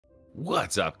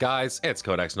What's up, guys? It's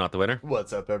Kod3x, not the winner.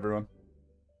 What's up, everyone?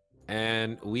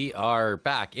 And we are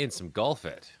back in some Golf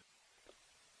It.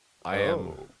 I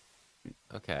am...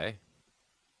 Okay.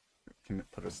 Can it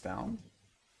put us down?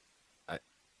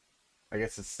 I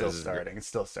guess it's still starting. It's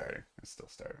still starting.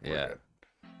 Yeah. We're good.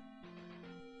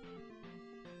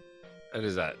 What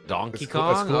is that? Donkey As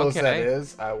Kong? cool as that Okay.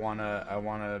 is, I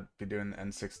wanna be doing the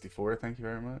N64. Thank you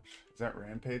very much. Is that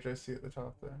Rampage I see at the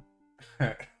top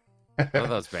there? I thought that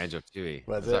was Banjo-Tooie.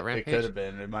 Was that it? Rampage? It could have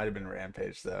been. It might have been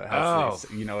Rampage though. It Oh, has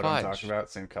you know what I'm talking about?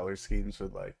 Same color schemes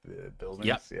with like the buildings.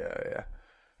 Yep. Yeah.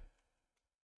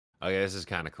 Okay, this is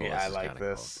kind of cool. Yeah, I like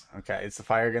this. Cool. Okay, is the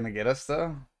fire gonna get us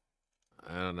though?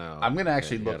 I don't know. I'm gonna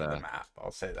actually look at the map.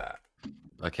 I'll say that.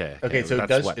 Okay. So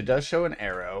it does show an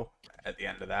arrow at the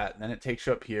end of that. Then it takes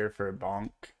you up here for a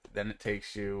bonk. Then it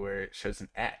takes you where it shows an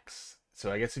X.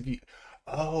 So I guess if you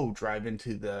drive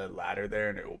into the ladder there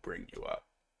and it will bring you up.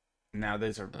 Now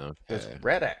there's a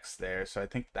red X there, so I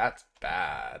think that's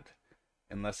bad.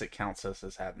 Unless it counts us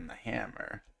as having the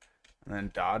hammer. And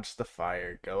then dodge the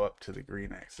fire, go up to the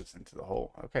green X's into the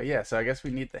hole. Okay, yeah, so I guess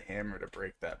we need the hammer to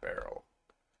break that barrel.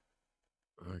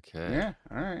 Okay. Yeah,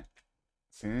 alright.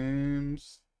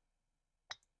 Seems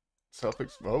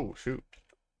oh shoot.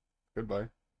 Goodbye.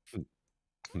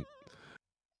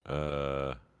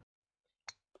 Oh,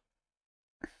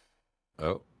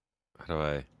 how do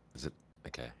I? Is it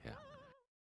okay? Yeah.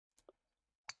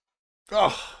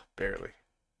 Oh, barely.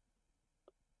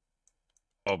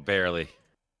 Oh, barely.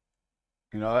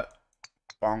 You know what?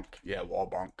 Bonk. Yeah, wall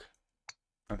bonk.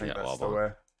 I think that's the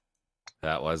way.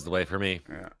 That was the way for me.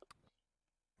 Yeah.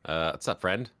 What's up,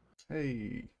 friend?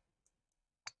 Hey.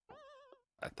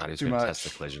 I thought he was going to test the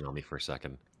collision on me for a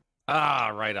second.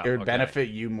 Ah, right up. It would benefit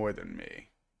you more than me.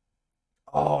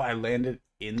 Oh, I landed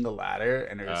in the ladder,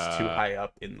 and it was too high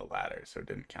up in the ladder, so it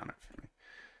didn't count it for me.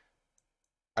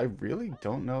 I really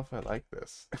don't know if I like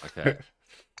this. Okay.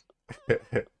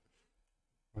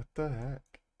 What the heck?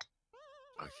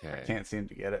 Okay. I can't seem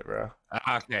to get it, bro.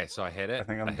 Okay, so I hit it. I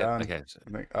think I'm done. Okay. I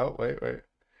think, oh, wait. It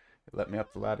let me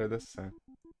up the ladder this time.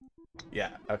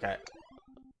 Yeah, okay.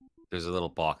 There's a little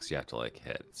box you have to, like,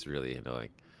 hit. It's really annoying.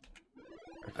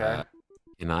 Okay.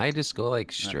 Can I just go, like,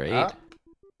 straight?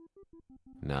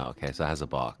 No, okay, so it has a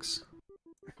box.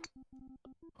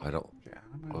 I don't... Yeah,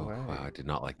 I'm oh, wow, I did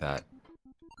not like that.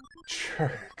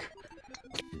 Jerk.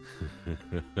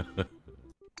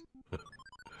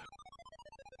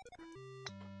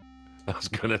 I was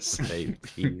gonna say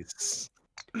peace.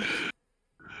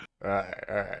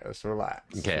 Alright, let's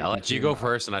relax. Okay, I'll let you go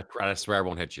first, and I swear I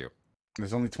won't hit you.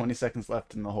 There's only 20 seconds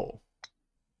left in the hole.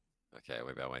 Okay,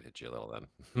 maybe I might hit you a little then.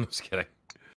 I'm just kidding.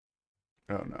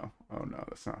 Oh no,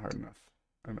 that's not hard enough.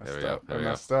 I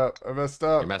messed up. I'm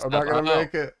not gonna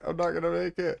make it. I'm not gonna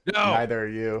make it. No! Neither are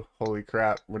you. Holy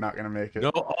crap, we're not gonna make it.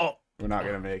 No! We're not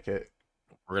gonna make it.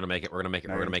 We're gonna make it. We're gonna make it.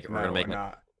 No, we're gonna make it. We're gonna make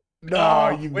it. No,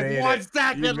 you made it. With 1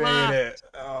 second you left. made it.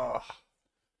 Oh.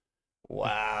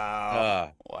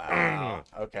 Wow. Wow.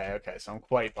 Okay. So I'm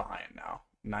quite behind now.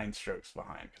 9 strokes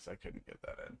behind because I couldn't get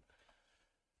that in.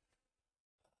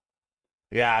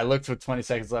 Yeah, I looked with 20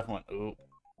 seconds left and went, ooh.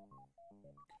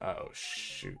 Oh,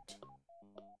 shoot.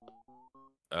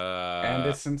 And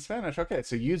it's in Spanish. Okay,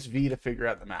 so use V to figure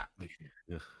out the map.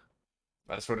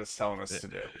 That's what it's telling us to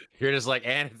do. You're just like,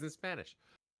 and it's in Spanish.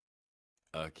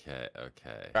 Okay. All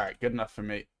right, good enough for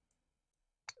me.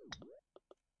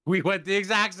 We went the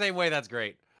exact same way. That's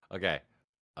great. Okay.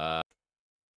 Oh,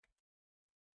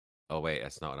 wait.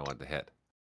 That's not what I wanted to hit.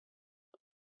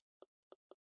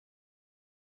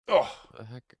 Oh. The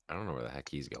heck? I don't know where the heck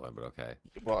he's going, but okay.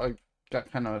 Well, I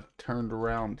got kind of turned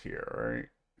around here, right?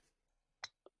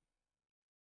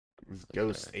 This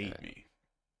ghost ate me.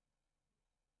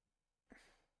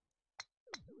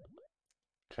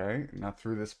 Okay, now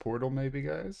through this portal maybe,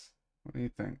 guys? What do you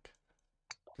think?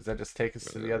 Does that just take us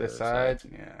to the other side?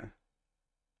 Yeah.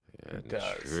 Yeah, it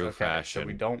does. True fashion. So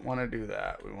we don't want to do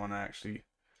that. We want to actually...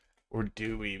 Or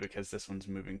do we? Because this one's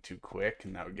moving too quick,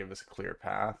 and that would give us a clear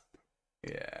path.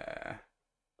 Yeah.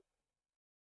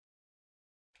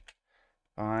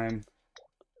 Fine.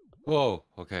 Whoa.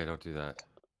 Okay, don't do that.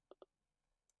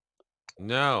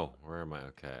 No. Where am I?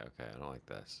 Okay. I don't like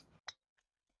this.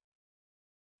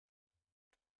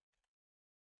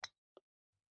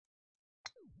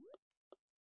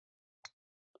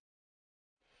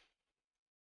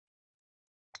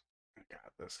 I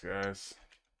got this, guys.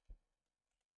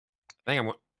 I think I'm...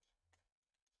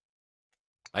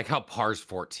 I like how par's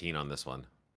 14 on this one.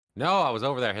 No, I was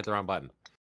over there. I hit the wrong button.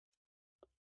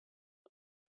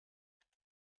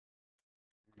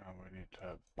 Now we need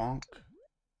to bonk.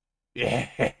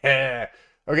 Yeah.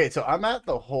 Okay, so I'm at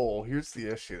the hole. Here's the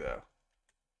issue, though.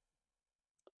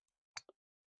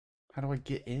 How do I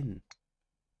get in?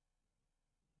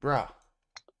 Bruh.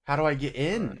 How do I get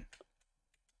in?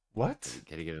 What?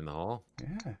 Can you get in the hole?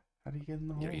 Yeah. How do you get in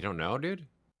the hole? You don't know, dude?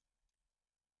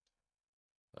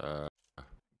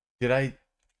 Did I...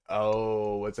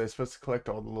 Oh, was I supposed to collect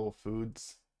all the little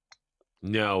foods?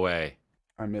 No way.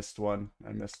 I missed one.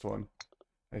 I missed one.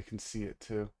 I can see it,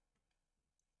 too.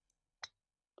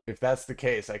 If that's the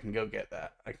case, I can go get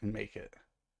that. I can make it.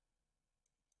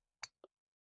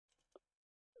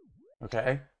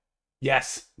 Okay.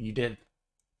 Yes, you did.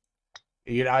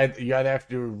 You either have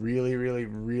to do a really, really,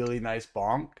 really nice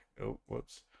bonk. Oh,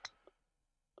 whoops.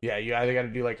 Yeah, you either got to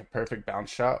do like a perfect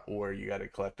bounce shot or you got to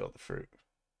collect all the fruit.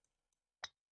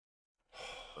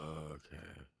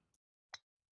 Okay.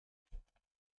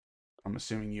 I'm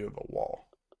assuming you have a wall.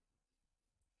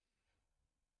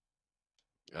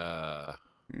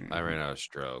 I ran out of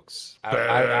strokes.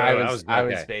 I was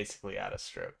okay. basically out of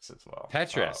strokes as well.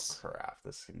 Tetris. Oh, crap.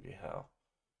 This can be hell.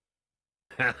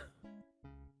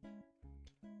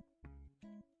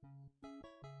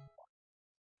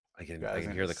 I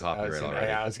can hear the copyright already.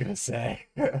 Yeah, I was gonna say.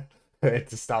 I had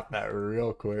to stop that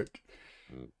real quick.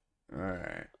 Mm. All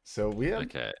right. So we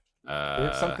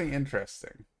have something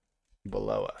interesting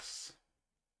below us.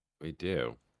 We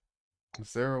do.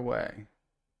 Is there a way?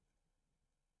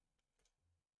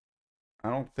 I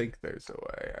don't think there's a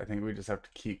way. I think we just have to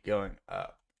keep going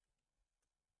up.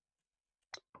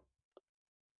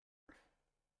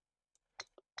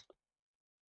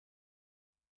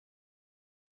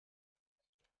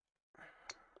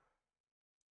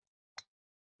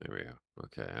 There we go.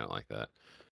 Okay, I don't like that.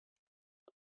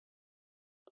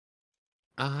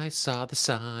 I saw the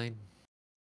sign.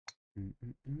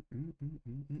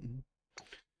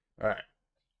 All right.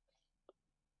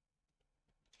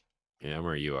 Yeah, I'm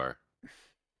where you are.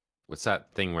 What's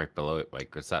that thing right below it?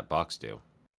 Like, what's that box do?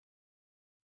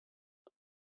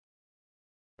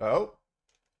 Oh,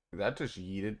 that just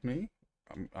yeeted me.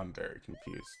 I'm very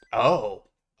confused. Oh.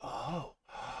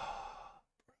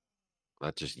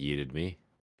 That just yeeted me.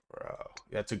 Bro,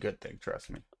 that's a good thing. Trust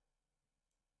me.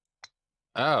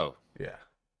 Oh. Yeah.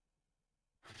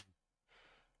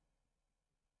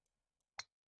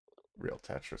 Real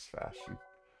Tetris fashion.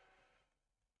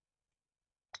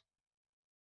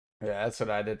 Yeah, that's what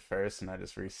I did first, and I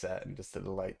just reset and just did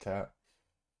a light tap.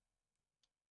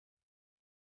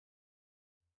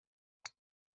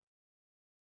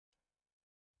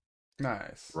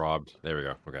 Nice. Robbed. There we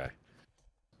go. Okay.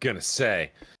 Gonna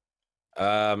say.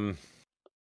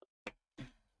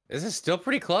 This is still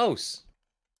pretty close.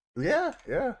 Yeah,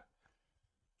 yeah.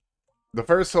 The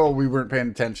first hole we weren't paying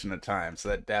attention at time, so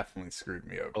that definitely screwed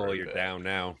me over. Oh, you're down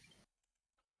now.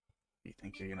 You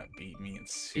think you're gonna beat me in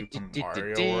Super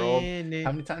Mario World?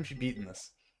 How many times you beaten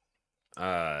this?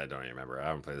 I don't even remember. I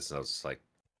haven't played this since I was like,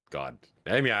 God.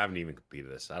 I mean, I haven't even completed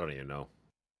this. I don't even know.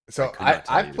 So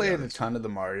I've played a ton of the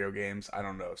Mario games. I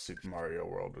don't know if Super Mario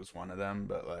World was one of them,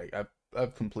 but like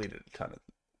I've completed a ton of.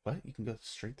 What? You can go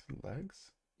straight to the legs?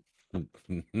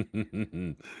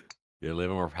 You're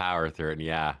living more power through it,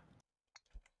 yeah.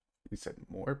 You said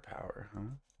more power,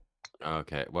 huh?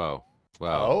 Okay. Whoa.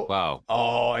 Whoa. Whoa.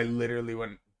 Oh, I literally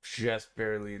went just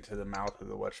barely into the mouth of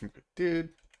the whatchamacallit. Dude,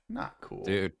 not cool.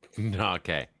 Dude. No,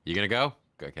 okay. You gonna go?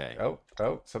 Okay.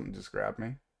 Oh, something just grabbed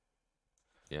me.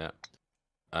 Yeah.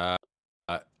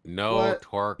 No what?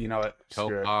 torque. You know what?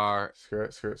 Screw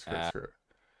it.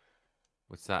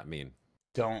 What's that mean?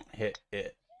 Don't hit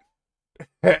it.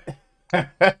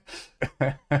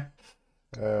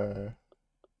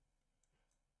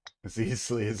 As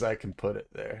easily as I can put it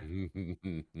there.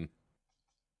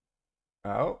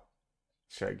 Oh,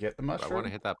 should I get the mushroom? I want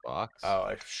to hit that box. Oh,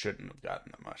 I shouldn't have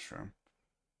gotten the mushroom.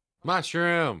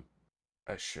 Mushroom.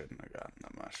 I shouldn't have gotten the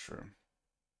mushroom.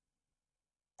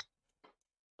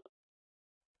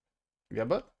 Yeah,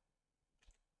 bud.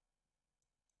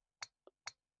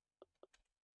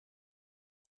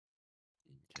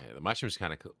 Okay, the mushroom's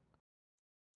kind of cool.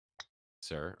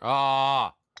 Sir.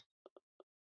 Ah.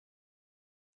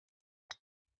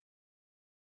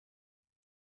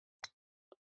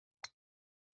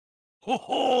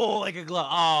 Oh, like a glove.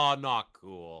 Oh, not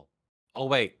cool. Oh,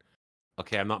 wait.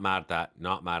 Okay, I'm not mad at that.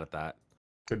 Not mad at that.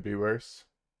 Could be worse.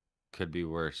 Could be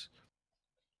worse.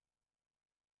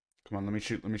 Come on, let me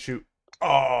shoot.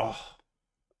 Oh.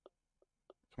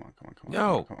 Come on.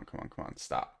 No. Come on.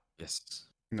 Stop. Yes.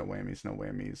 No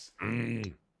whammies.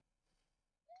 Mm.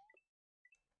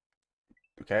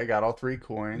 Okay, I got all 3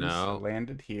 coins. No. I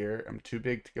landed here. I'm too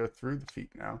big to go through the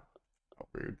feet now. Oh,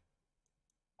 rude.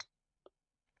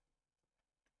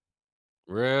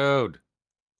 Rude.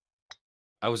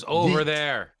 I was over Yeet.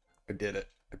 there. I did it.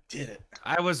 I did it.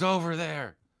 I was over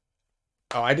there.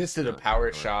 Oh, I just did a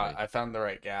power shot. Right. I found the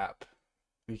right gap.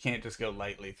 You can't just go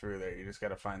lightly through there. You just got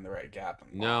to find the right gap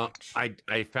and No, launch.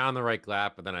 I found the right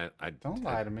gap, but then I Don't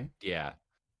lie to me. Yeah.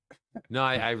 No,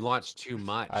 I launched too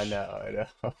much. I know.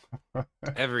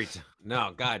 Every time.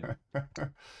 No, God.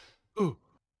 Ooh.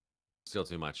 Still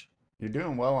too much. You're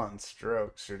doing well on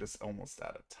strokes. You're just almost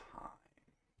out of time.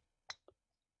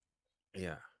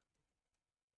 Yeah.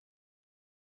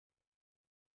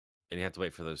 And you have to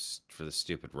wait for the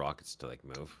stupid rockets to like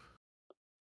move.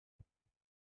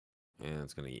 And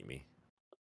it's gonna eat me.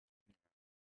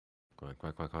 Come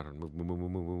on.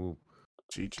 Move.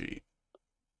 GG.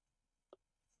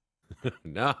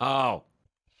 No.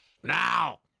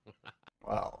 No.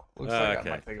 Well, looks like I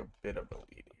might take a bit of a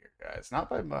lead here, guys. Not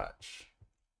by much.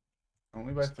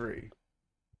 Only by 3.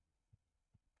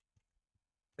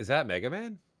 Is that Mega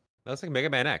Man? That looks like Mega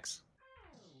Man X.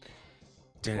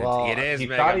 Well, it is he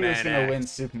Mega thought he Man was going to X. win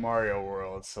Super Mario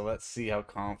World, so let's see how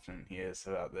confident he is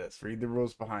about this. Read the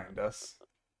rules behind us.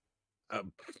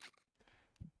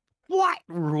 What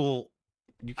rule?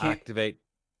 You can't Activate.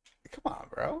 Come on,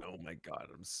 bro. Oh my God,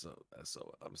 I'm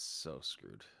so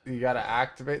screwed. You got to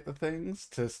activate the things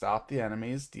to stop the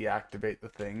enemies, deactivate the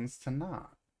things to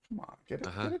not. Come on, get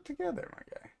it together, my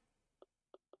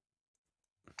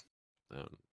guy.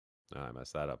 No, I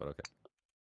messed that up, but okay.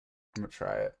 I'm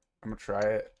gonna try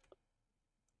it.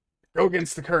 Go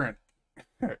against the current.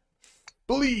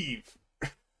 Believe.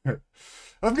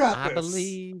 I've got this. I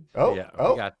believe. Oh, yeah,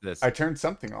 we got this. I turned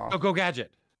something off. Oh, go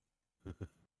gadget.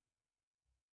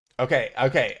 Okay.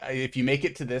 If you make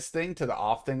it to this thing, to the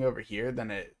off thing over here,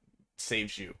 then it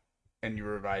saves you and you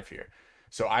revive here.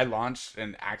 So I launched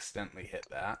and accidentally hit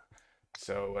that.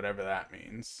 So whatever that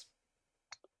means.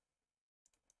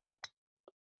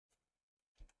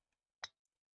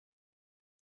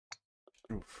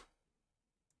 Oof.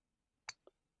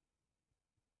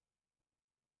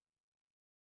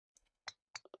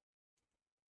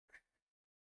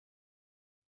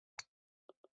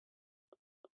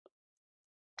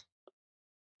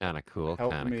 Kind of cool.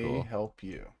 Help me help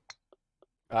you.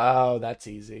 Oh, that's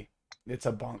easy. It's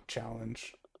a bonk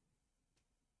challenge.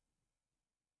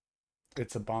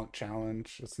 It's a bonk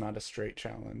challenge. It's not a straight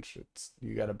challenge. It's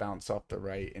you got to bounce off the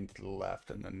right into the left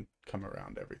and then come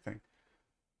around everything.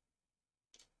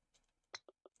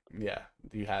 Yeah,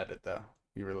 you had it though.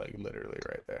 You were like literally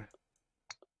right there.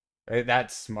 Hey,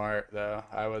 that's smart though.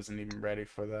 I wasn't even ready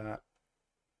for that.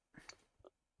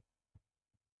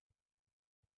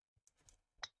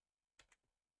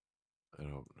 I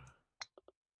don't.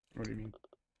 What do you mean?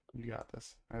 You got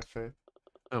this. I have faith.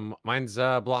 Mine's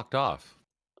blocked off.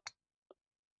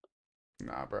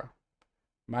 Nah, bro.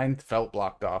 Mine felt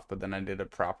blocked off, but then I did a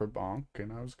proper bonk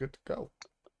and I was good to go.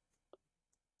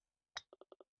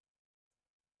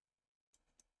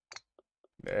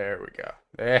 There we go.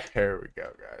 There we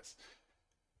go, guys.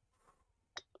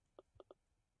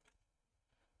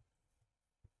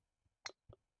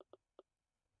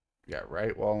 Yeah,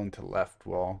 right wall into left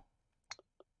wall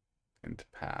into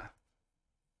path.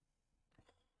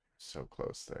 So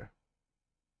close there.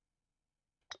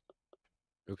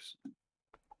 Oops.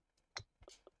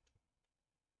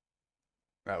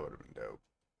 That would have been dope.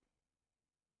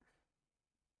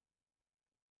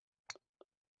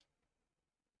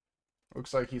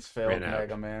 Looks like he's failed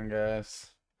Mega Man, guys.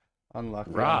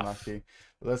 Unlucky, unlucky.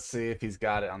 Let's see if he's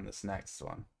got it on this next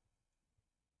one.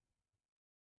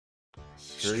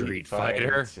 Street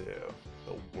Fighter 2,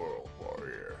 the World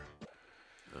Warrior.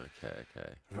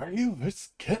 Okay. Ryu vs.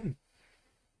 Ken.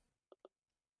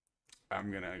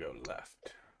 I'm gonna go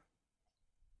left.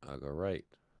 I'll go right.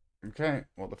 Okay,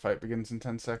 well the fight begins in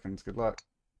 10 seconds. Good luck.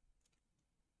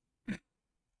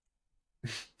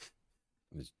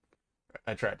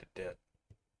 I tried to dip.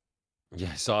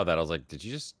 Yeah, I saw that. I was like, did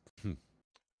you just...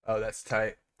 Oh, that's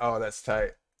tight. Oh, that's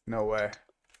tight. No way.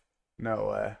 No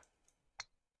way.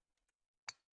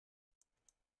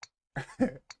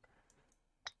 Gonna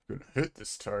hit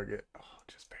this target. Oh,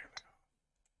 just barely.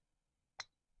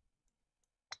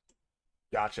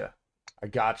 Gotcha. I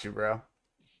got you, bro.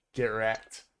 Get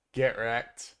wrecked. Get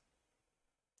wrecked.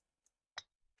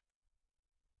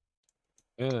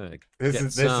 This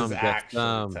is actually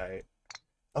tight.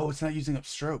 Oh, it's not using up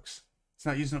strokes. It's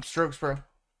not using up strokes, bro.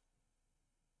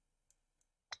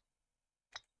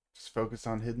 Just focus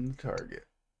on hitting the target.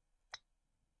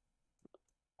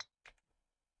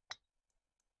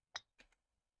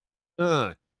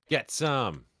 Get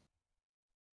some.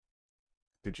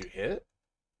 Did you hit?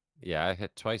 Yeah, I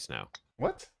hit twice now.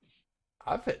 What?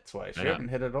 I've hit twice. You haven't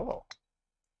hit at all.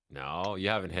 No, you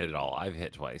haven't hit at all. I've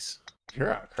hit twice.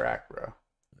 You're on crack, bro.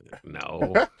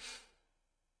 No.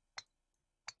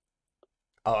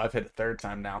 Oh, I've hit a third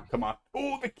time now. Come on.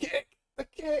 Oh, the kick. The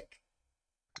kick.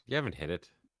 You haven't hit it.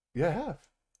 Yeah, I have.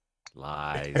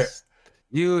 Lies.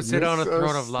 You sit on a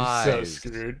throne of lies. You're so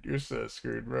screwed. You're so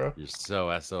screwed, bro. You're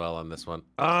so SOL on this one.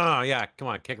 Oh, yeah. Come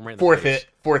on. Kick him right in the Fourth face. hit.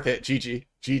 Fourth hit. GG.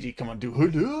 GG. Come on, do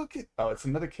Hadouken. Oh, it's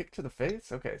another kick to the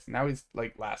face? Okay, so now he's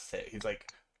like last hit. He's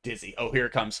like dizzy. Oh, here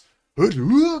it comes.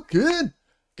 Hadouken.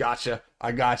 Gotcha.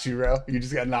 I got you, bro. You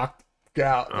just got knocked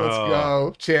out. Let's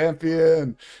go.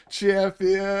 Champion.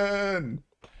 Champion.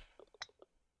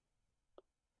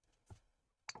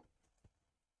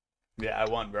 Yeah, I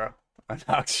won, bro. I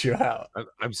knocked you out.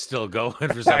 I'm still going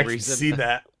for some I reason. can see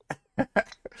that.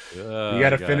 Oh, you got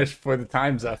to finish before the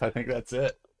time's up. I think that's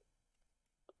it.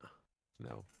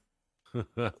 No.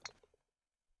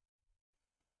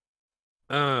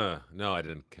 No, I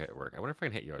didn't work. I wonder if I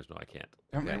can hit yours. No, I can't.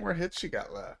 How many more hits you got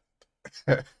left?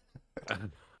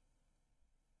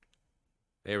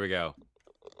 There we go.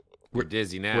 We're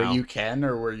dizzy now. Were you Ken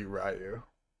or were you Ryu?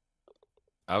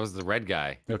 I was the red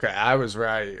guy. Okay, I was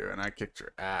Ryu and I kicked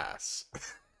your ass.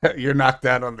 You're knocked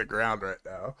out on the ground right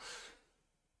now.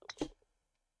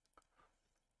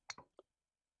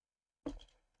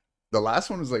 The last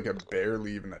one was like a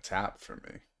barely even a tap for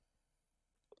me.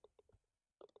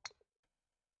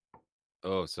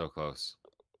 Oh, so close.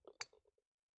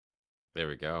 There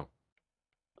we go.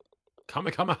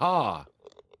 Kamehameha.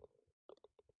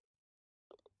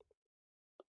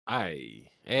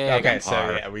 Okay, so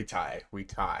yeah, we tie. We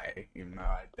tie. Even though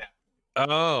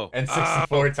I and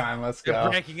 64 time, let's go.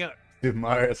 Breaking up. Super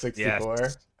Mario 64.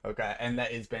 Yes. Okay, and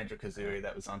that is Banjo-Kazooie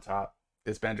that was on top.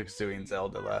 It's Banjo-Kazooie and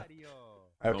Zelda left.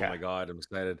 Okay. Oh my god, I'm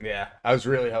excited. Yeah, I was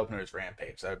really hoping it was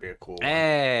Rampage. That would be a cool one.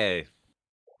 Hey.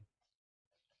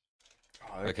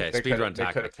 Oh, Okay, speedrun They could have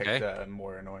tactics, picked okay? a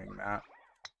more annoying map.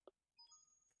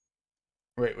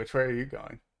 Wait, which way are you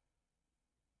going?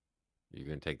 You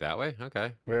gonna take that way?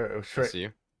 Okay. Which I way? see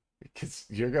you. Because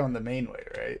you're going the main way,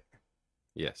 right?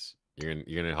 Yes. You're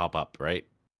gonna hop up, right?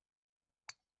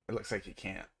 It looks like you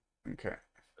can't. Okay.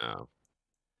 Oh.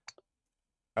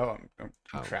 Oh,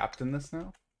 I'm trapped in this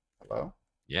now? Hello?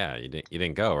 Yeah, you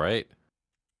didn't go, right?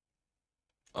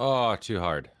 Oh, too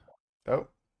hard. Oh.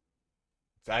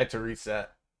 So I had to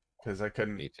reset because I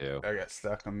couldn't. Me too. I got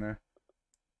stuck on there.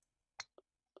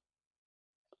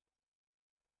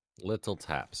 Little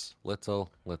taps.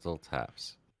 Little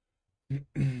taps.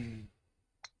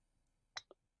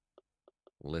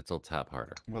 Little tap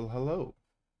harder. Well, hello.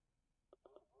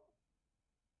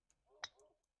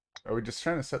 Are we just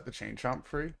trying to set the chain chomp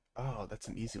free? Oh, that's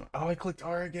an easy one. Oh, I clicked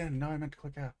R again. No, I meant to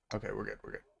click F. Okay, we're good.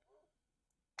 We're good.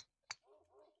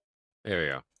 There we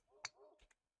go.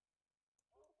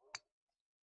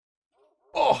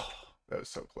 Oh, that was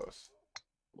so close.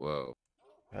 Whoa.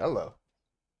 Hello.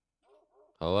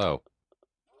 Hello.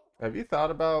 Have you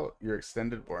thought about your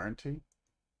extended warranty?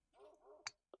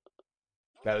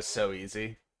 That was so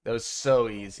easy. That was so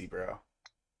easy, bro.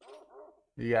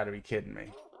 You gotta be kidding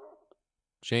me.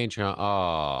 Change on.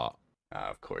 Oh.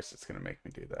 Of course it's gonna make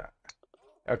me do that.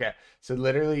 Okay, so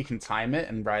literally you can time it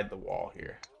and ride the wall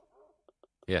here.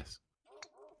 Yes.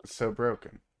 It's so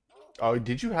broken. Oh,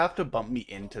 did you have to bump me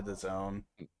into the zone?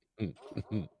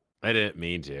 I didn't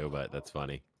mean to, but that's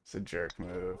funny. It's a jerk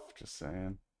move, just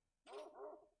saying.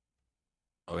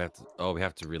 Oh, we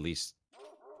have to release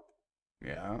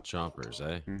Yeah. chompers,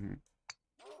 eh? Mm-hmm.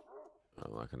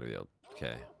 I'm not gonna be able.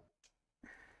 Okay.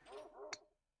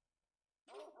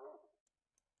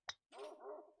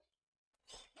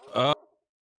 Oh.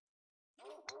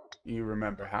 You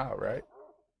remember how, right?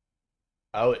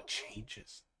 Oh, it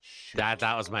changes. Shoot. That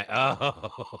was my.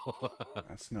 Oh.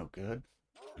 That's no good.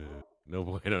 No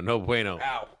bueno. No bueno.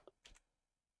 Ow.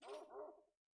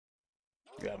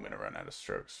 Yeah, I'm gonna run out of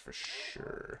strokes for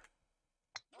sure.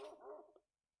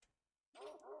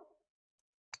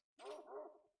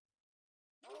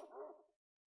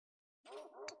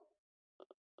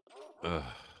 Ugh.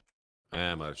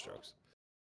 I'm out of strokes.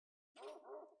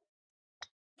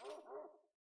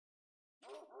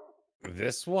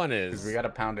 This one is. Because we gotta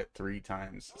pound it 3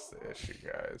 times is the issue,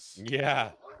 guys.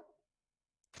 Yeah.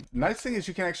 Nice thing is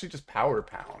you can actually just power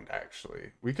pound,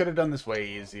 actually. We could have done this way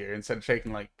easier instead of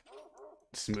taking, like,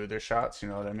 smoother shots, you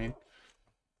know what I mean?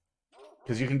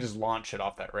 Because you can just launch it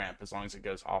off that ramp. As long as it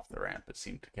goes off the ramp, it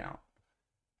seemed to count.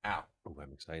 Ow. Oh,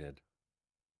 I'm excited.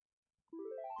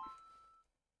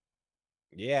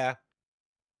 Yeah.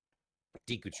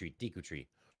 Deku tree, Deku tree.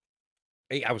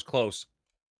 Hey, I was close.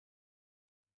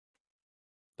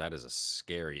 That is a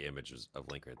scary image of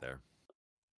Link right there.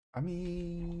 I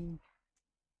mean,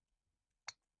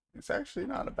 it's actually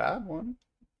not a bad one.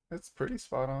 It's pretty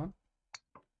spot on.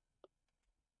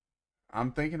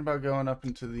 I'm thinking about going up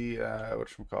into the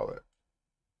whatchamacallit.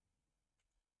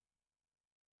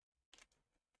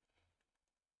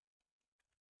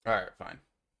 Alright, fine.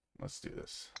 Let's do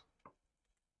this.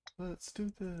 Let's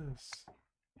do this.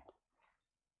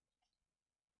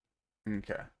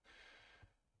 Okay.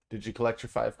 Did you collect your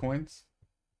 5 coins?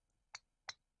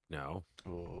 No.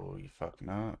 Oh, you fucking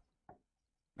up.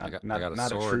 I got a Not a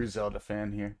sword. true Zelda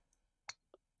fan here.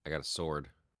 I got a sword.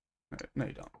 No,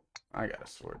 you don't. I got a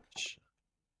sword. Shh.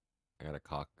 I got a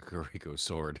Kakariko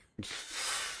sword.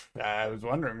 I was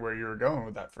wondering where you were going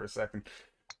with that for a second.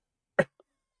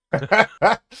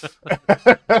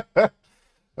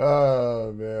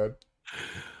 Oh, man.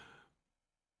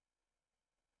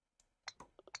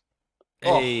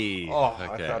 Hey. Oh, I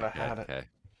Okay, thought I okay, had it. okay.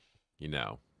 You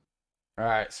know. All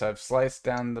right, so I've sliced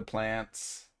down the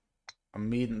plants. I'm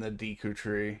meeting the Deku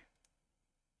tree.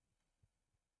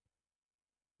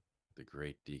 The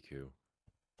great Deku.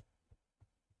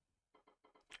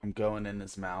 I'm going in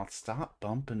his mouth. Stop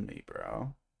bumping me,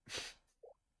 bro.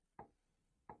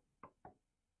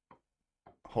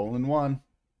 Hole in one.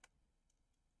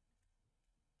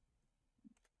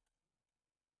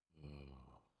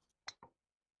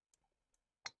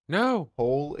 No.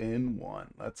 Hole in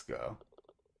one. Let's go.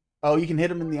 Oh, you can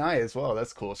hit him in the eye as well.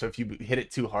 That's cool. So if you hit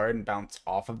it too hard and bounce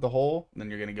off of the hole, then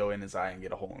you're gonna go in his eye and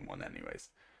get a hole in one anyways.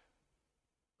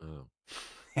 Oh.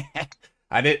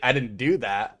 I didn't do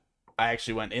that. I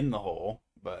actually went in the hole,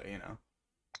 but you know.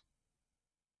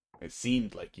 It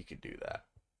seemed like you could do that.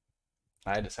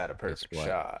 I just had a perfect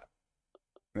shot.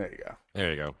 There you go.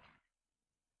 There you go.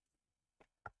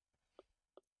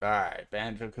 Alright,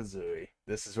 Banjo-Kazooie.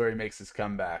 This is where he makes his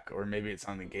comeback. Or maybe it's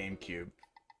on the GameCube.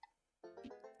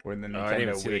 Or in the I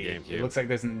didn't Nintendo see the Wii. GameCube. It looks like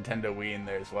there's a Nintendo Wii in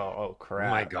there as well. Oh crap. Oh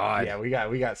my god. Yeah,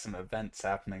 we got some events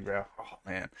happening, bro. Oh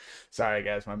man. Sorry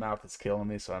guys, my mouth is killing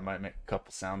me, so I might make a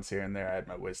couple sounds here and there. I had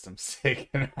my wisdom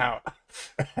taken out.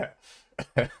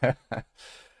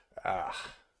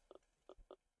 Ah.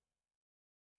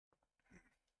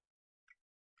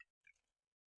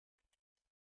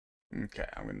 Okay,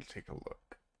 I'm gonna take a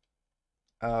look.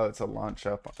 Oh, it's a launch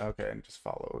up. Okay, and just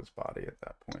follow his body at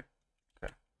that point.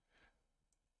 Okay.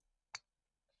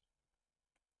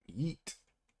 Yeet.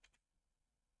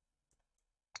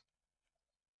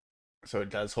 So it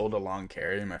does hold a long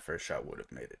carry. My first shot would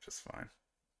have made it just fine.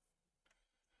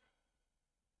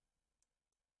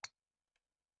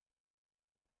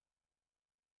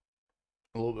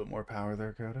 A little bit more power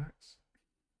there, Kod3x.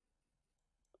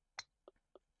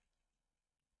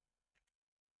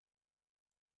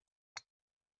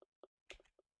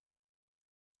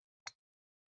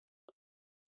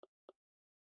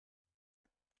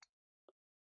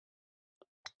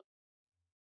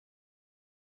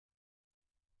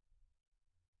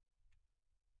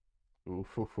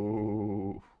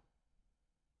 Ooh.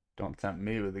 Don't tempt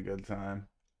me with a good time.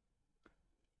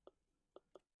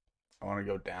 I want to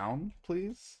go down,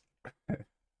 please.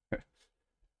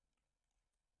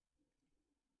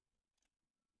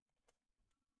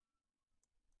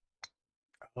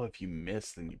 Oh, if you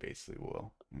miss, then you basically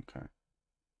will. Okay.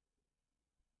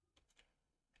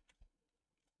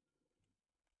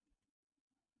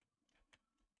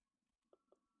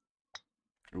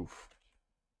 Oof.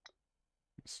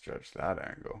 Let's judge that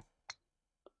angle.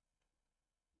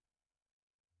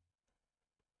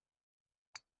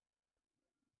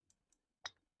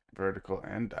 Vertical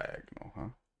and diagonal, huh?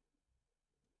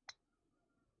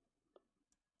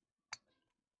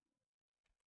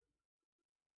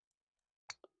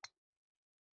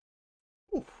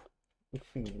 Oof.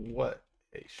 What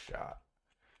a shot.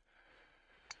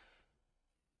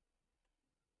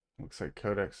 Looks like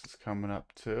Kod3x is coming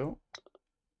up too.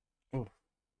 Oof.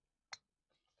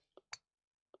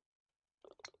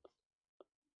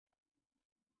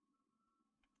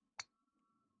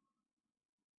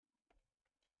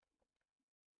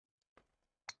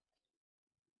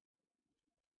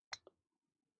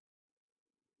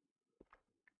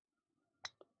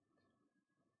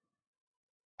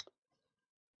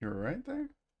 You were right there?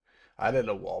 I did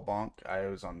a wall bonk. I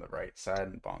was on the right side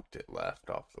and bonked it left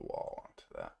off the wall onto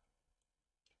that.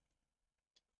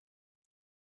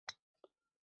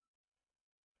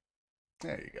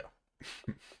 There you go.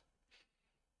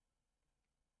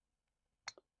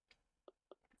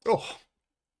 Oh.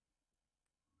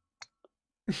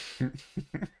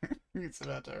 He's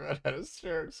about to run out of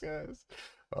strokes, guys.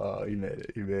 Oh, he made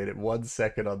it. He made it. 1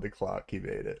 second on the clock. He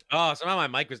made it. Oh, somehow my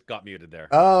mic got muted there.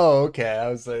 Oh, okay. I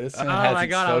was like, this man Oh hasn't my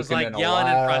god, I was spoken like in a yelling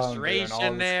in while,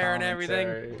 frustration there and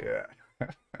everything. Yeah.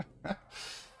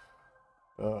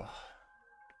 Oh.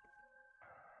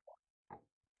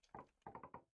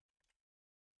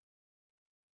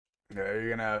 Yeah, you're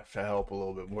gonna have to help a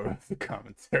little bit more with the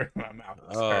commentary. My mouth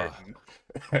is Oh, hurting.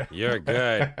 you're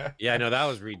good. Yeah, no, that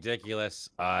was ridiculous.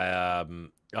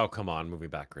 Oh, come on, moving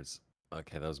backwards.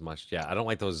 Okay, those yeah, I don't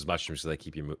like those mushrooms, so they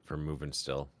keep you from moving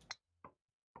still.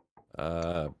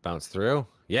 Bounce through.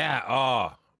 Yeah.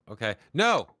 Oh, okay.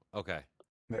 No. Okay.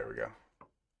 There we go.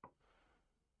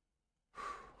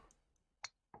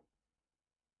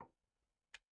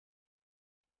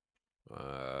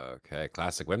 Okay,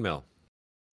 classic windmill.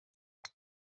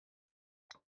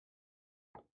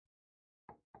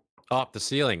 Off the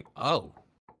ceiling. Oh.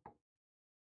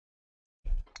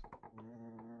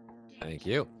 Thank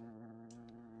you.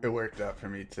 It worked out for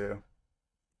me too.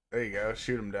 There you go.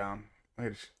 Shoot them down.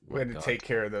 We had to take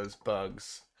care of those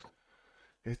bugs.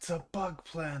 It's a bug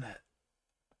planet.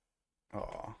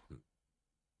 Oh.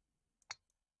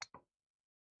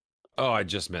 Oh, I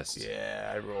just missed.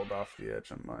 Yeah, I rolled off the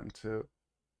edge on mine too.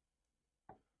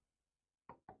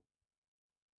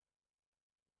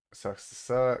 Sucks to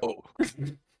suck. Oh.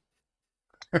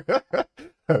 I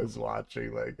was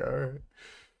watching like, all right.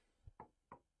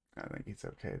 I think he's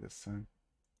okay this time.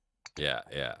 Yeah,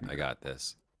 I got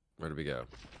this. Where do we go?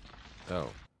 Oh.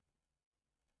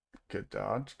 Good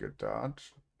dodge, good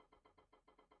dodge.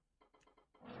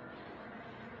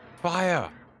 Fire!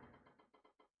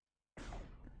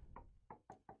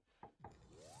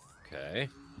 Okay.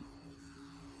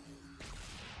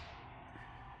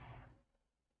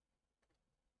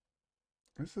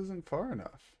 This isn't far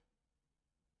enough.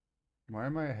 Why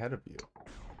am I ahead of you?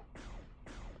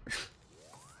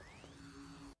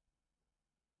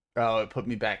 Oh, it put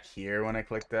me back here when I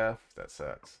clicked F? That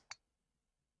sucks.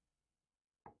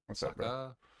 What's up,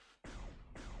 bro?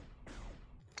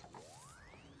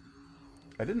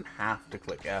 I didn't have to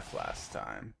click F last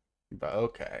time, but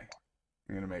okay.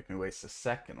 You're gonna make me waste the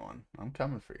second one. I'm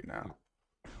coming for you now.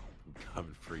 I'm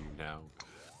coming for you now.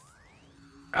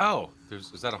 Oh,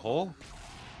 is that a hole?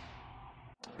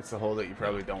 It's a hole that you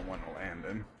probably don't want to land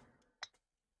in.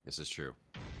 This is true.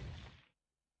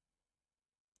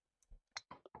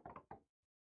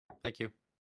 Thank you.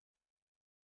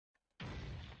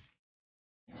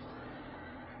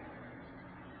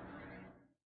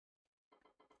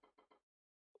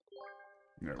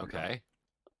 Okay.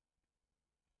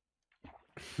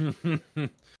 I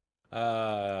don't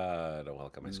want to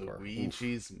look at my score.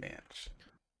 Luigi's Mansion.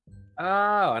 Oh,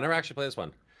 I never actually played this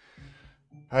one.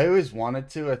 I always wanted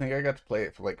to. I think I got to play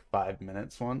it for like 5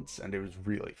 minutes once, and it was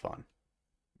really fun.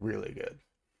 Really good.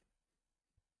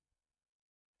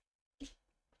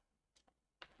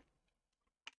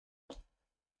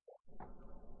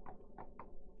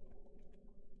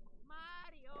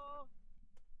 Mario!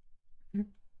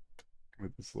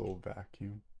 With this little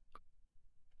vacuum.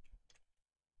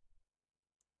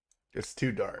 It's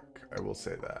too dark, I will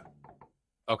say that.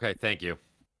 Okay, thank you.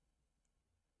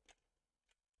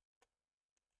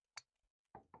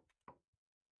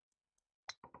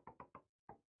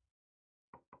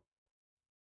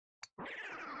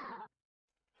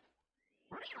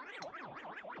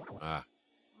 Mario?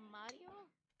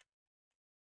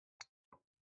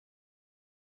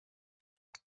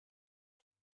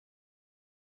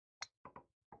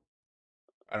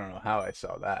 I don't know how I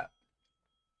saw that.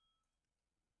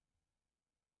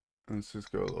 Let's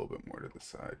just go a little bit more to the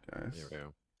side, guys. There we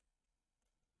go.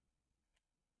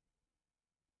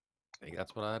 I think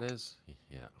that's what that is.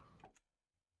 Yeah.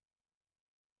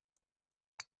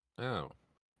 Oh,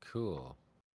 cool.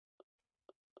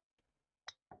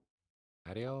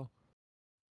 Patio?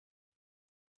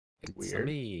 It's Weird.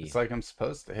 me. It's like I'm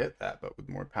supposed to hit that, but with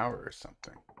more power or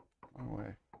something. No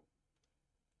way.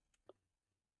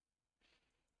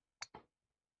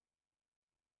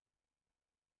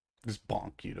 Just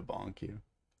bonk you to bonk you.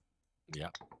 Yeah.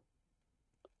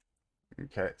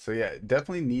 Okay, so yeah, it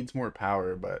definitely needs more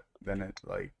power, but then it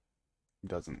like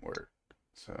doesn't work.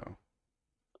 So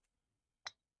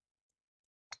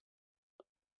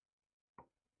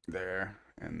there,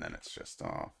 and then it's just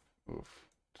off. Oof,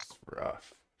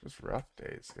 just rough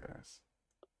days, guys.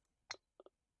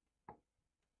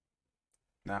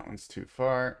 That one's too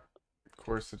far. Of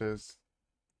course it is.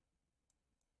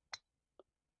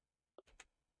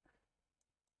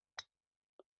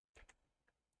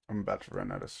 I'm about to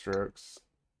run out of strokes.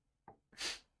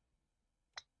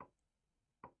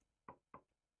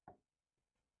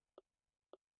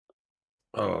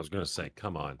 Oh, I was gonna say,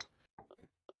 come on.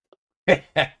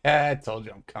 I told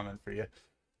you I'm coming for you.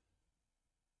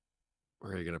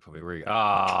 Where are you gonna put me? Where are you?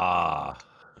 Ah.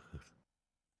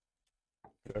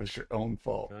 That was your own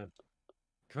fault. Come on.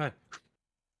 Come on.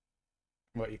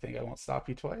 What, you think I won't stop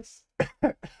you twice?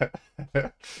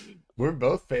 We're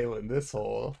both failing this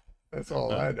hole. That's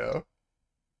all I know.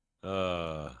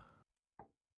 Uh.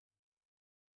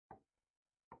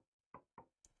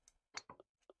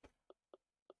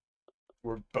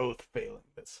 We're both failing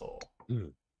this hole.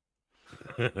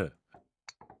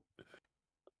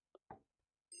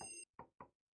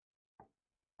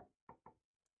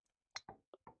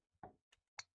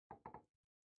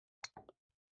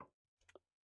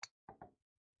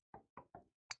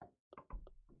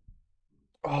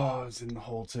 Oh, I was in the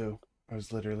hole too. I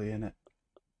was literally in it.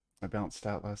 I bounced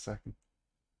out last second.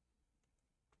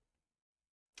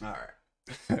 All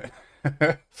right.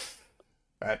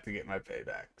 I have to get my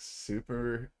payback.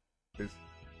 Super.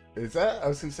 Is that? I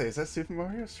was gonna say, is that Super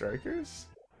Mario Strikers?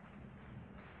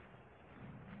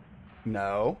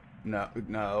 No. No.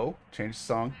 No. Change the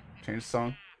song. Change the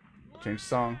song. Change the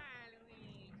song.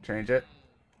 Change it.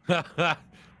 I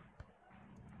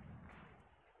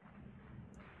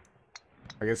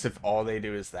guess if all they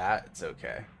do is that, it's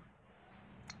okay.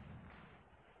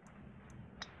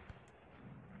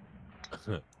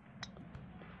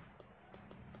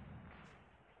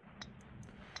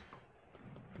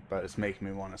 But it's making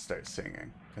me want to start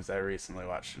singing because I recently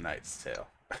watched A Knight's Tale.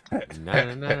 Na,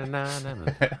 na, na, na, na,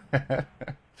 na.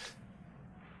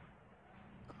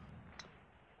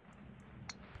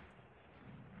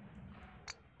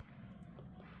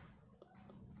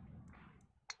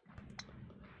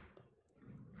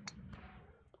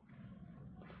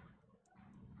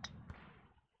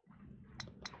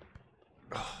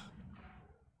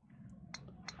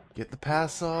 Get the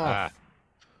pass off.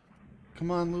 Come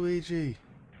on, Luigi.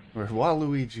 Or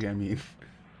Waluigi, I mean.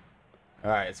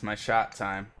 Alright, it's my shot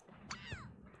time.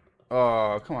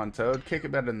 Oh, come on, Toad. Kick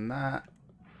it better than that.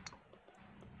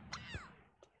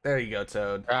 There you go,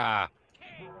 Toad. Ah.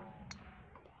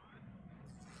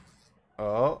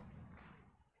 Oh.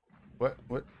 What?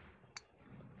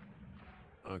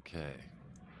 Okay.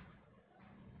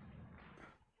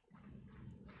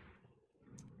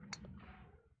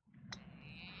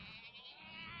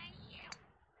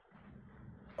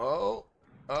 Oh.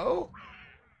 Oh.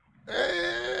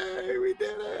 Hey, we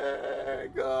did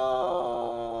it!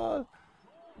 Goal!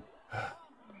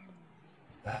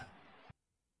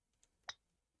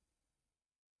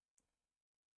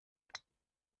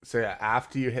 So yeah,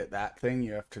 after you hit that thing,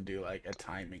 you have to do like a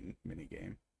timing mini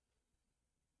game.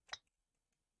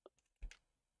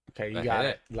 Okay, you got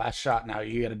it. Last shot now.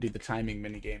 You got to do the timing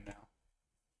mini game now.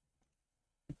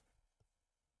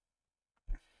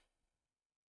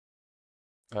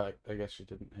 I guess you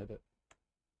didn't hit it.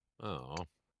 Oh.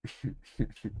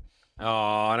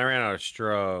 Oh, and I ran out of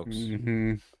strokes.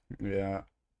 Yeah.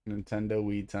 Nintendo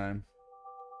Wii time.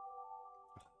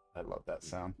 I love that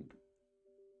sound.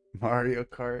 Mario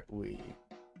Kart Wii.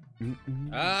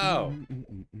 Oh.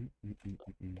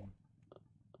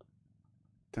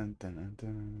 Dun, dun, dun,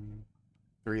 dun.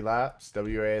 3 laps,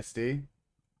 WASD.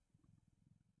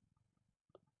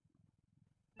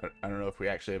 I don't know if we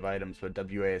actually have items, but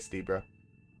WASD, bro.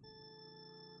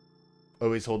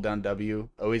 Always hold down W.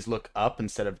 Always look up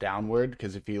instead of downward,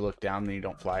 because if you look down, then you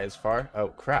don't fly as far. Oh,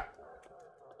 crap.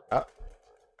 Oh,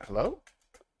 hello?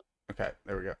 Okay,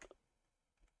 there we go.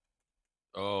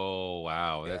 Oh,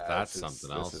 wow. Yeah, That's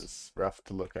something else. This is rough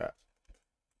to look at,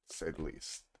 to say the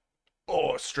least.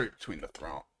 Oh, straight between the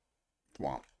thwomp.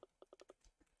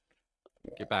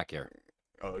 Get back here.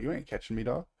 Oh, you ain't catching me,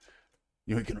 dog.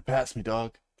 You ain't gonna pass me,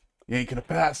 dog. You ain't gonna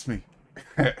pass me.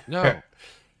 No.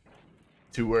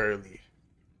 Too early.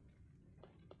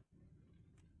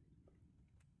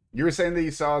 You were saying that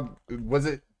you saw,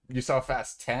 you saw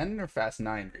Fast 10 or Fast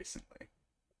 9 recently?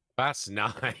 Fast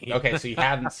 9. Okay, so you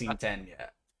haven't seen 10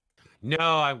 yet. No,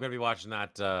 I'm going to be watching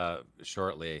that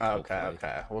shortly. Okay, hopefully.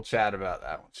 okay. We'll chat about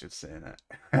that once you've seen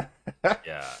it.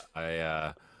 Yeah,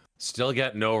 I still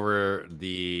getting over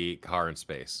the car in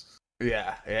space.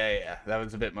 Yeah. That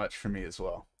was a bit much for me as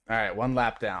well. All right, 1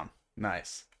 lap down.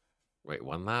 Nice. Wait,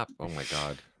 1 lap? Oh my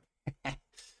god. That's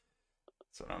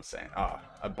what I'm saying. Oh,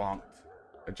 I bonked.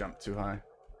 I jumped too high.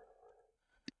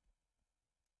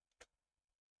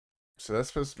 So that's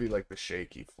supposed to be like the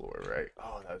shaky floor, right?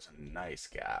 Oh, that was a nice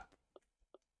gap.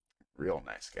 Real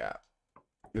nice gap.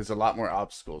 There's a lot more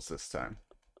obstacles this time.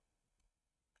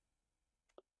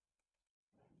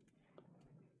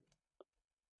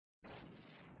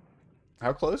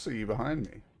 How close are you behind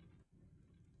me?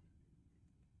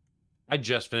 I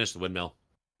just finished the windmill.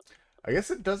 I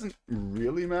guess it doesn't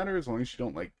really matter as long as you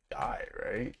don't like die,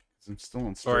 right? Because I'm still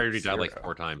on Or I already zero. died like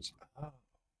 4 times. Oh.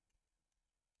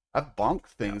 I've bonked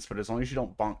things, but as long as you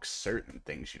don't bonk certain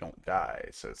things, you don't die.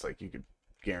 So it's like you could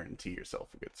guarantee yourself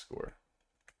a good score.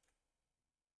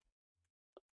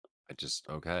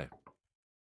 Okay.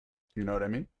 You know what I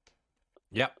mean?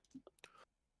 Yep.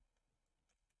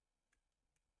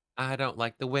 I don't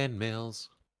like the windmills.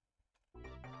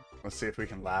 Let's see if we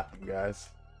can lap him, guys.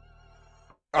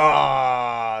 Oh,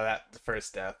 that the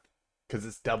first death. Because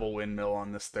it's double windmill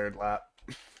on this third lap.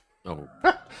 Oh,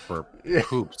 for Yeah.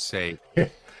 poop's sake.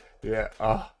 Yeah.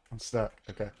 Oh, I'm stuck.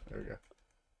 Okay, there we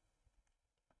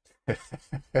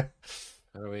go.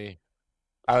 How do we?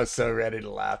 I was so ready to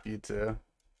lap you too.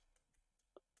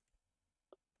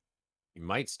 You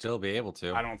might still be able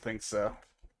to. I don't think so.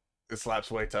 This lap's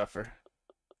way tougher.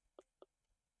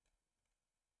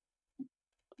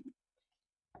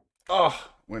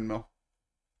 Oh, windmill.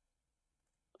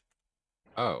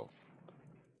 Oh.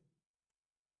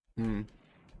 Hmm.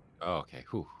 Oh, okay.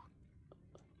 Whew.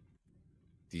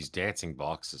 These dancing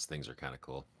boxes things are kind of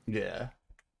cool. Yeah.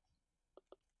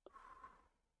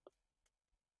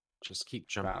 Just keep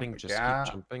jumping. Just gap.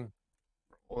 keep jumping.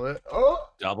 What? Oh,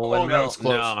 Double that windmill. was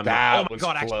close. No, no. That Oh my was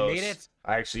god! I close. actually made it.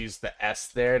 I actually used the S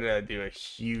there to do a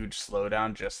huge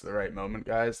slowdown just at the right moment,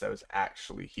 guys. That was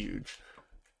actually huge.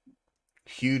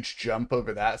 Huge jump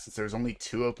over that since there's only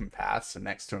 2 open paths, so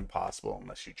next to impossible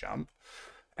unless you jump.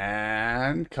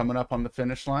 And coming up on the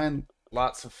finish line,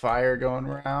 lots of fire going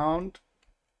around.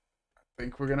 I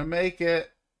think we're gonna make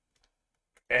it.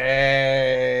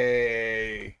 Hey,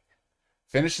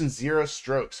 finishing 0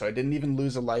 strokes, so I didn't even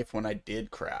lose a life when I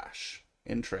did crash.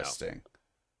 Interesting. No.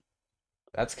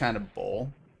 That's kind of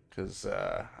bull, because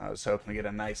I was hoping to get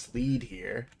a nice lead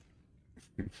here.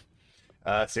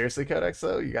 Seriously, Kod3x,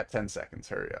 though? You got 10 seconds.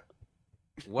 Hurry up.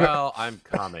 Well, I'm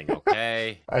coming,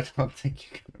 okay? I don't think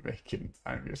you're going to make it in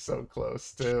time. You're so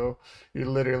close, too. You're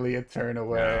literally a turn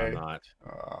away. No, I'm not.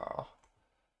 Oh.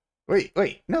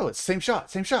 Wait. No, it's same shot.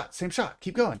 Same shot.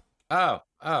 Keep going. Oh.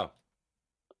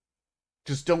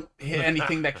 Just don't hit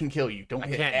anything that can kill you. Don't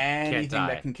hit anything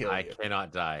that can kill you. I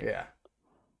cannot die. Yeah.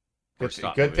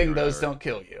 Good thing those don't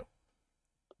kill you.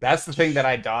 That's the thing that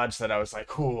I dodged that I was like,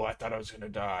 cool, I thought I was going to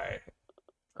die.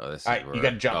 Oh, this is all right, you got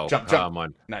to jump, jump. Come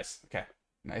on. Nice. Okay.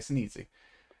 Nice and easy.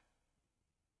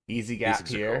 Easy gap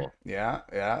here. Cool.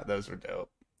 Yeah. Those were dope.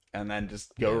 And then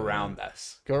just go around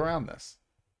this. Go around this.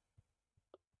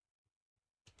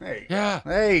 There you go.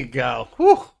 There you go.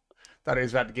 Whew. Thought he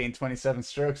was about to gain 27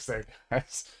 strokes there,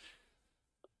 guys.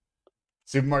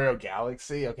 Super Mario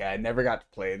Galaxy. Okay, I never got to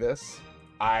play this.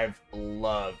 I've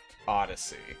loved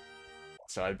Odyssey.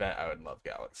 So I bet I would love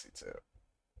Galaxy too.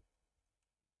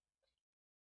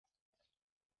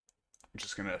 I'm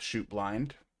just gonna shoot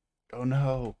blind. Oh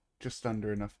no, just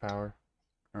under enough power.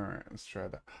 Alright, let's try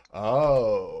that.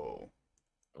 Oh.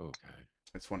 Okay.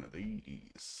 It's one of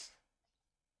these.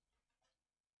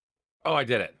 Oh, I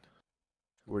did it.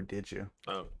 Or did you?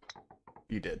 Oh.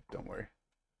 You did, don't worry.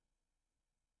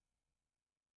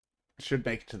 Should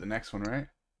make it to the next one, right?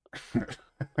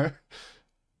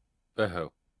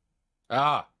 Oh.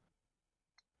 Ah.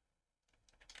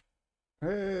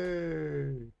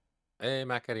 Hey. Hey,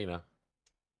 Macarena.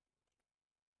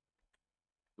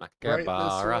 Right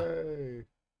Macabara. this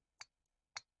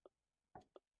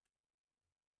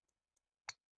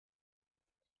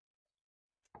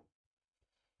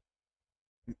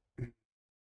way.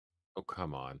 Oh,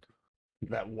 come on.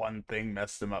 That one thing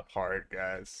messed him up hard,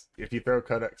 guys. If you throw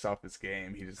Kod3x off his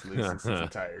game, he just loses his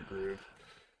entire groove.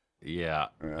 Yeah.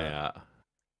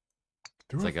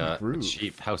 It's like a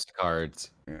cheap house of cards.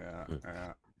 Yeah.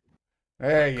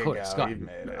 There you go. You've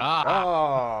made it.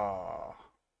 Oh.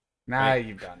 Now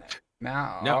you've done it.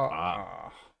 Now. No.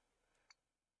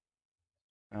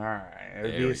 All right. It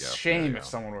would be a shame if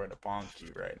someone were to bonk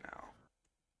you right now.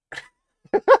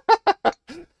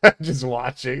 Just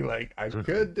watching, like, I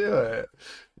could do it,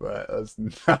 but let's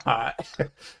not.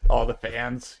 All the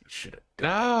fans, you should have done.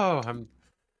 No, I'm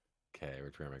okay.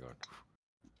 Where am I going?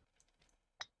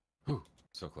 Whew,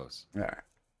 so close. All right.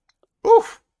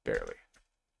 Oof, barely.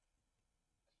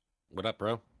 What up,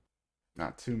 bro?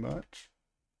 Not too much.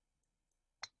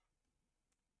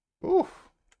 Oof.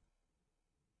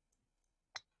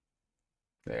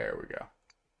 There we go.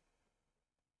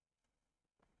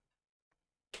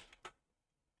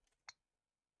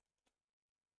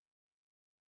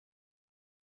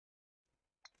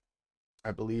 I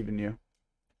believe in you.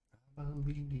 I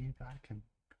believe I can.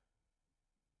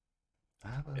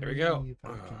 There we go.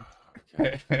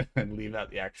 Okay. And leave out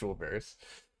the actual verse.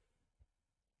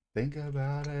 Think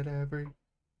about it every.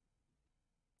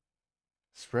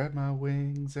 Spread my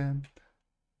wings and.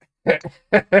 That's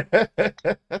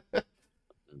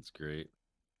great.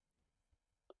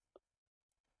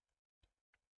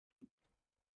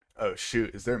 Oh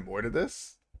shoot! Is there more to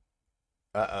this?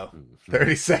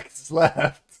 30 seconds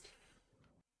left.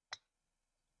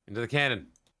 Into the cannon.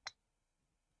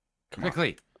 Come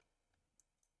Quickly.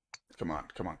 Come on.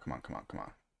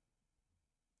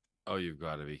 Oh, you've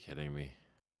got to be kidding me.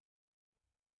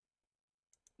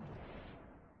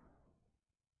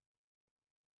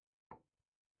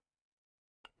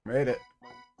 Made it.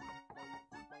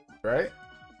 Right?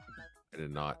 I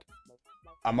did not.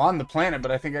 I'm on the planet,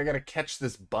 but I think I gotta catch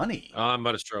this bunny. I'm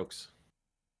out of strokes.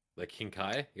 Like King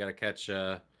Kai, you gotta catch.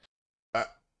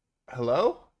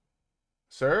 Hello,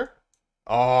 sir?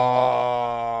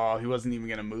 Oh, he wasn't even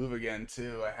gonna move again,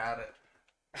 too. I had it.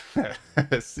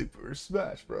 Super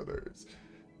Smash Brothers.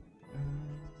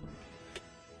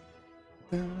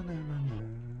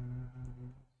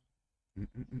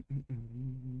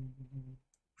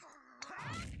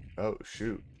 Oh,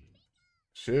 shoot.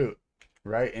 Shoot.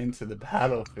 Right into the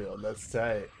battlefield. That's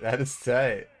tight. That is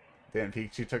tight. Damn,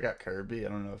 Pikachu took out Kirby. I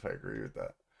don't know if I agree with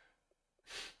that.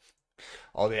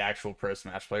 All the actual Pro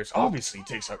Smash players. Obviously, he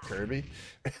takes out Kirby.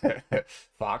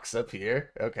 Fox up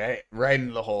here. Okay. Right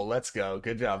into the hole. Let's go.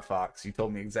 Good job, Fox. You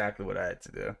told me exactly what I had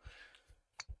to do.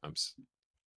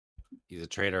 He's a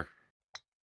traitor.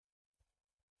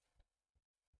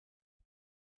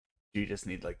 You just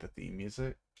need, like, the theme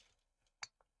music.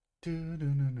 Come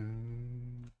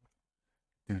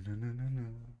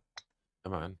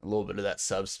on. A little bit of that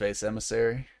Subspace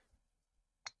Emissary.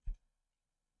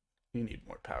 You need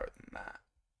more power than that.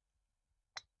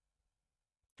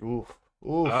 Oof.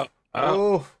 Oof.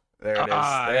 Oof. There it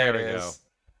is. There it is.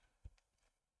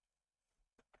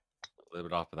 A little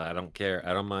bit off of that. I don't care.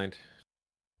 I don't mind.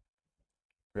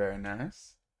 Very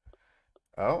nice.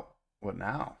 Oh, what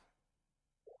now?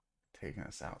 Taking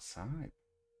us outside.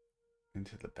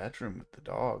 Into the bedroom with the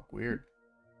dog. Weird.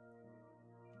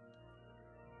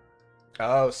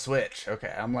 Oh, Switch.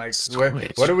 Okay, I'm like,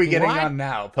 what are we getting on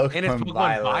now? Pokemon, and it's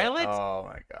Pokemon Violet? Oh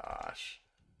my gosh.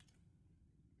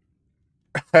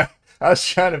 I was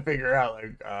trying to figure out,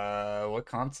 like, what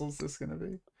console is this gonna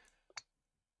be?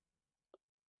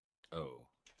 Oh.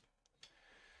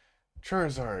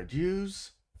 Charizard,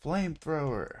 use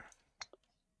flamethrower.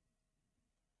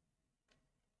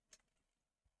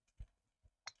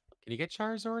 Can you get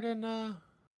Charizard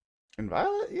In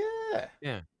Violet? Yeah.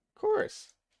 Yeah. Of course.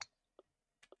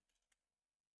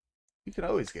 You can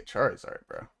always get Charizard,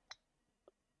 bro.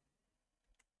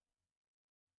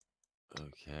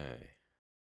 Okay.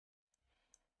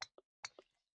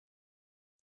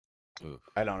 Oof.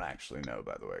 I don't actually know,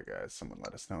 by the way, guys. Someone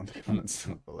let us know in the comments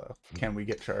down below. Can we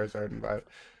get Charizard in Violet?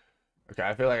 Okay,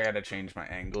 I feel like I gotta change my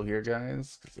angle here,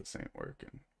 guys, because this ain't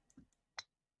working.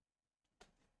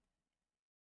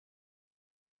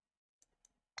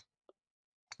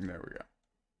 There we go.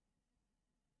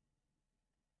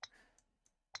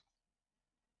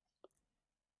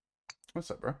 What's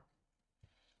up, bro?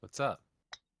 What's up?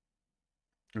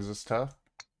 Is this tough?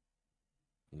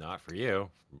 Not for you.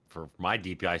 For my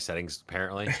DPI settings,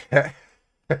 apparently. I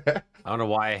don't know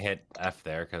why I hit F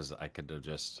there, because I could have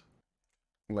just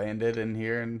landed in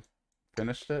here and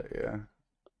finished it. Yeah.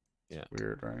 Yeah.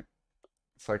 Weird, right?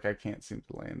 It's like I can't seem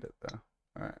to land it though.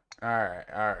 All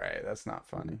right. That's not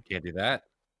funny. Can't do that.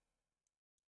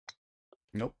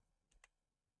 Nope.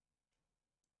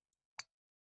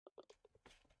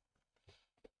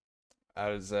 I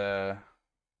was oh,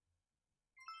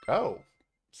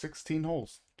 16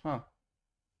 holes. Huh.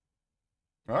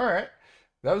 All right.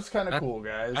 That was kind of cool,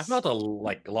 guys. I felt a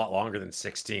lot longer than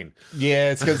 16.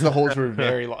 Yeah, it's because the holes were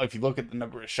very long. If you look at the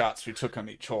number of shots we took on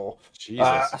each hole.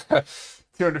 Jesus.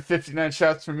 259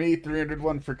 shots for me,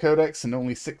 301 for Kod3x, and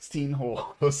only 16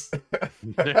 holes.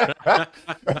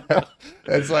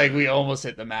 It's like we almost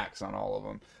hit the max on all of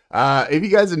them. If you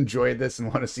guys enjoyed this and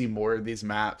want to see more of these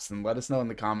maps, then let us know in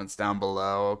the comments down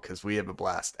below, because we have a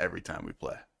blast every time we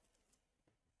play.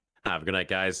 Have a good night,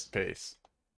 guys. Peace.